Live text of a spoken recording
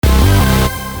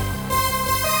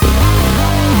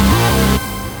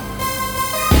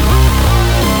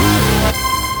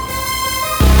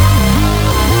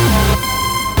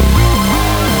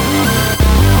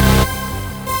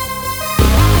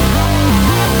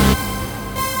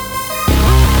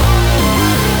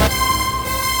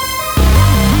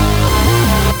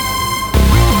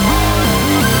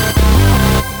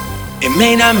It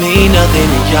may not mean nothing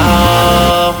to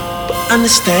y'all, but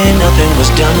understand nothing was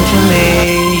done for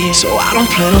me, so I don't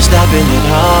plan on stopping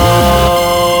at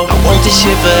all. I want this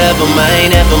shit forever,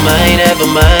 mine, ever mine, ever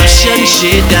mine. I'm shutting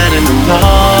shit down in the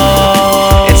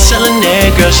mall and telling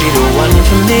that girl she the one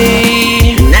for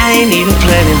me, and I ain't even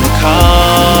planning to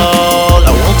call.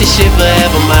 I want this shit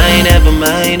forever, mine, ever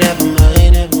mine, ever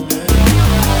mine, ever mine.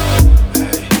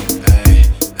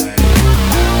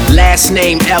 Last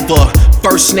name ever,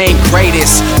 first name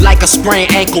greatest. Like a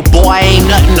sprained ankle, boy, ain't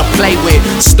nothing to play with.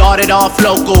 Started off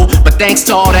local, but thanks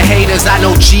to all the haters, I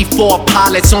know G4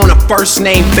 pilots on a first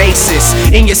name basis.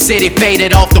 In your city,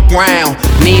 faded off the ground.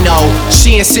 Nino,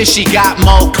 she insists she got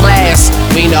more class.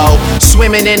 We know,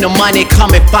 swimming in the money,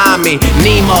 come and find me.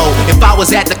 Nemo, if I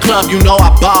was at the club, you know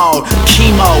I balled.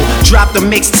 Chemo, dropped a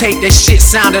mixtape, that shit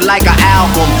sounded like an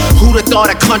album. Who'da thought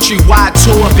a countrywide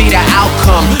tour be the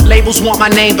outcome? Labels want my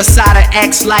name beside an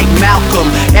X like Malcolm.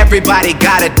 Everybody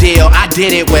got a deal, I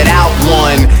did it without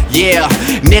one. Yeah,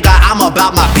 nigga, I'm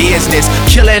about my business.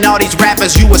 Killing all these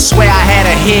rappers, you would swear I had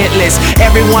a hit list.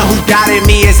 Everyone who doubted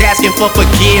me is asking for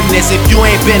forgiveness. If you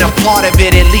ain't been a part of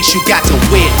it, at least you got to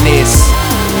witness,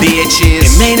 bitches.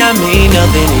 It may not mean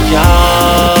nothing to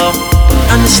y'all, but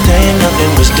understand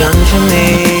nothing was done for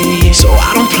me, so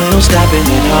I don't plan on stopping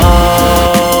at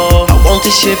all. I want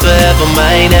this shit forever,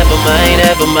 mine, ever mine,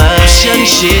 ever mine. I'm shutting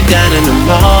shit down in the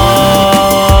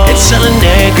mall and telling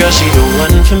that girl she the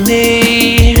one for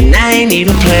me, and I ain't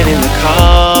even planning to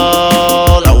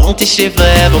call. I want this shit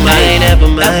forever, mine, ever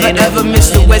mine, ever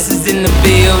Mr. West is in the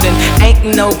building.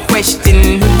 Ain't no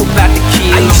question who about to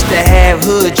kill. I used to have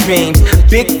hood dreams,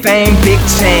 big fame, big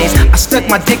change. I stuck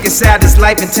my dick inside this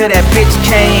life until that bitch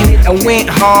came and went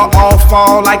hard all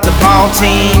fall like the ball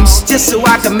teams, just so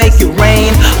I could make it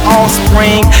rain all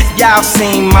spring. Y'all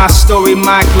seen my story,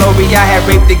 my glory. I had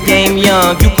raped the game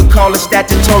young. You could call it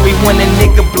statutory. When a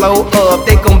nigga blow up,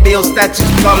 they gon' build statues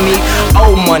for me.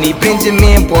 Old money,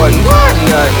 Benjamin Button, what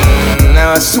nothing.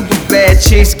 Now super bad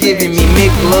chicks giving me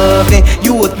McLovin'.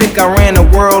 You would think I ran the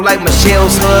world like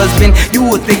Michelle's husband. You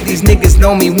would think these niggas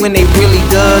know me when they really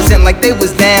doesn't. Like they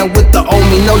was down with the old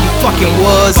me. No, you fucking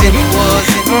wasn't.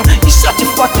 You such a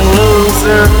fucking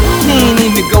loser. You ain't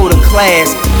even go to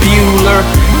class, Bueller.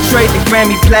 Trade the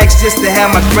Grammy plaques just to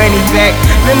have my granny back.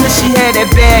 Remember she had that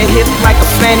bad hip like a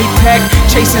fanny pack.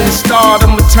 Chasing the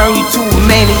stardom would turn you to a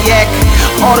maniac.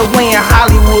 All the way in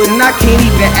Hollywood and I can't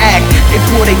even act. They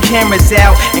pull their cameras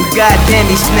out and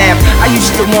goddamn they snap. I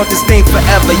used to want this thing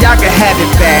forever, y'all can have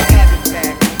it back.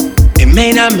 It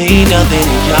may not mean nothing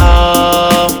to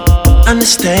y'all, but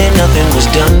understand nothing was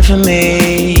done for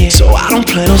me, so I don't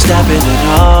plan on stopping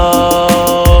at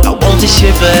all. I want this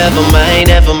shit forever, mine,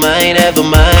 ever mine, ever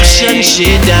mine. I'm shutting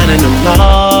shit down in the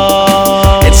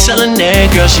mall and telling that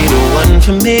girl she the one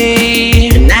for me,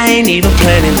 and I ain't even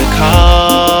planning to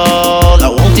call. I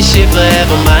want this shit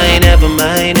forever, mine, ever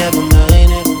mine, ever mine,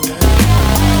 ever mine.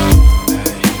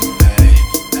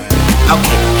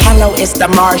 Okay, hello, it's the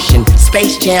Martian,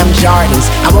 Space Jam Jordans.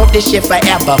 I want this shit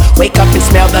forever, wake up and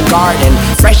smell the garden,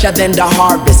 fresher than the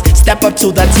harvest, step up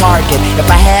to the target. If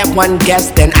I had one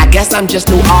guess, then I guess I'm just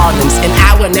New Orleans, and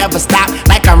I will never stop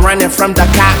like I'm running from the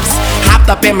cops. Hopped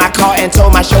up in my car and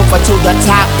told my chauffeur to the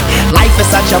top. Life is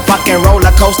such a fucking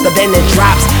roller coaster, then it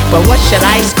drops. But what should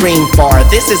I scream for?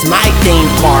 This is my theme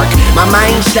park. My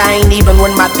mind shine even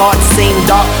when my thoughts seem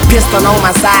dark. Pistol on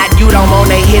my side, you don't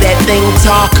wanna hear that thing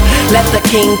talk. Let the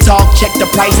king talk, check the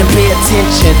price and pay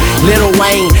attention. Lil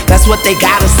Wayne, that's what they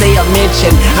gotta say or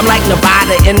mention. I'm like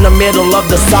Nevada in the middle of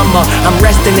the summer. I'm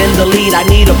resting in the lead, I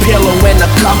need a pillow and a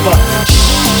cover.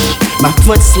 Shh, my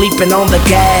foot sleeping on the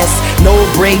gas. No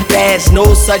brake pads,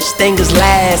 no such thing as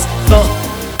last.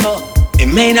 It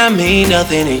may not mean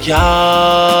nothing to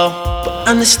y'all, but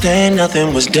understand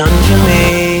nothing was done for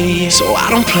me, so I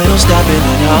don't plan on stopping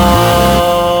at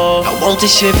all. I want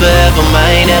this shit forever,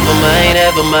 mine, ever mine,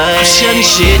 ever mine. I'm shutting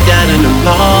shit down in the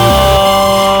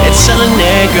mall and telling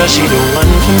that girl she the one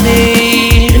for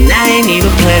me, and I ain't even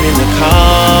planning to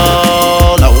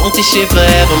call. I want this shit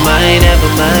forever, mine, ever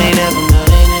mine, ever mine.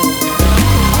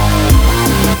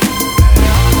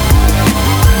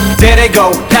 There they go,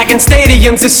 packing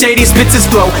stadiums as shady spitzers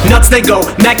blow. Nuts they go,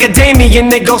 macadamian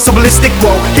they go so ballistic,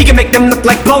 whoa. He can make them look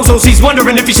like bozos, he's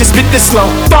wondering if he should spit this slow.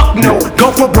 Fuck no,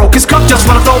 go for broke, his cup just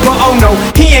runneth over, oh no.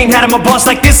 He ain't had him a boss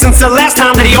like this since the last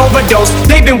time that he overdosed.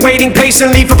 They've been waiting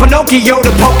patiently for Pinocchio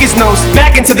to poke his nose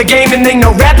back into the game, and they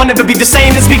know rap will never be the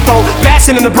same as before.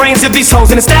 Bashing in the brains of these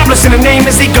hoes and establishing a name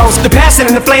as he goes. The passion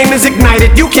and the flame is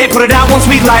ignited. You can't put it out once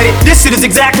we light it. This shit is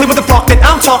exactly what the fuck that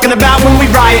I'm talking about when we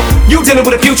riot. You dealing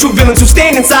with a few true villains who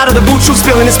stand inside of the boot shoes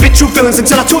feeling and spit true feelings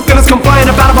until our truth feelings come flying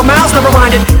up out of our mouths, never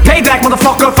minded. Payback,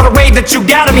 motherfucker, for the way that you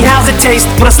got at me. How's it taste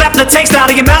when I slap the taste out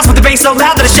of your mouth with the bass so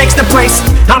loud that it shakes the place?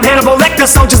 I'm Hannibal Lecter,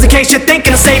 so just in case you're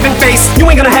thinking of saving face, you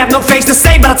ain't gonna have no face to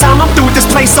say by the time I'm through with this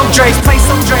place. So Dre,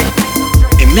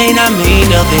 it may not mean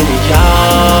nothing to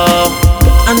y'all,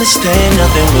 but understand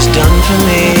nothing was done for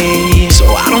me, so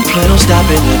I don't plan on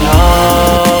stopping at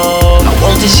all. I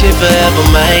want this shit forever,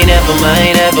 mine, ever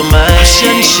mine, ever mine. I'm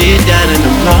shutting shit down in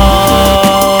the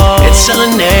mall and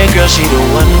telling that girl she the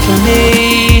one for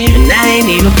me, and I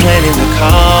ain't even planning the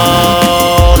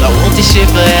call. I want this shit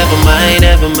forever, mine,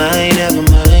 ever mine, ever mine.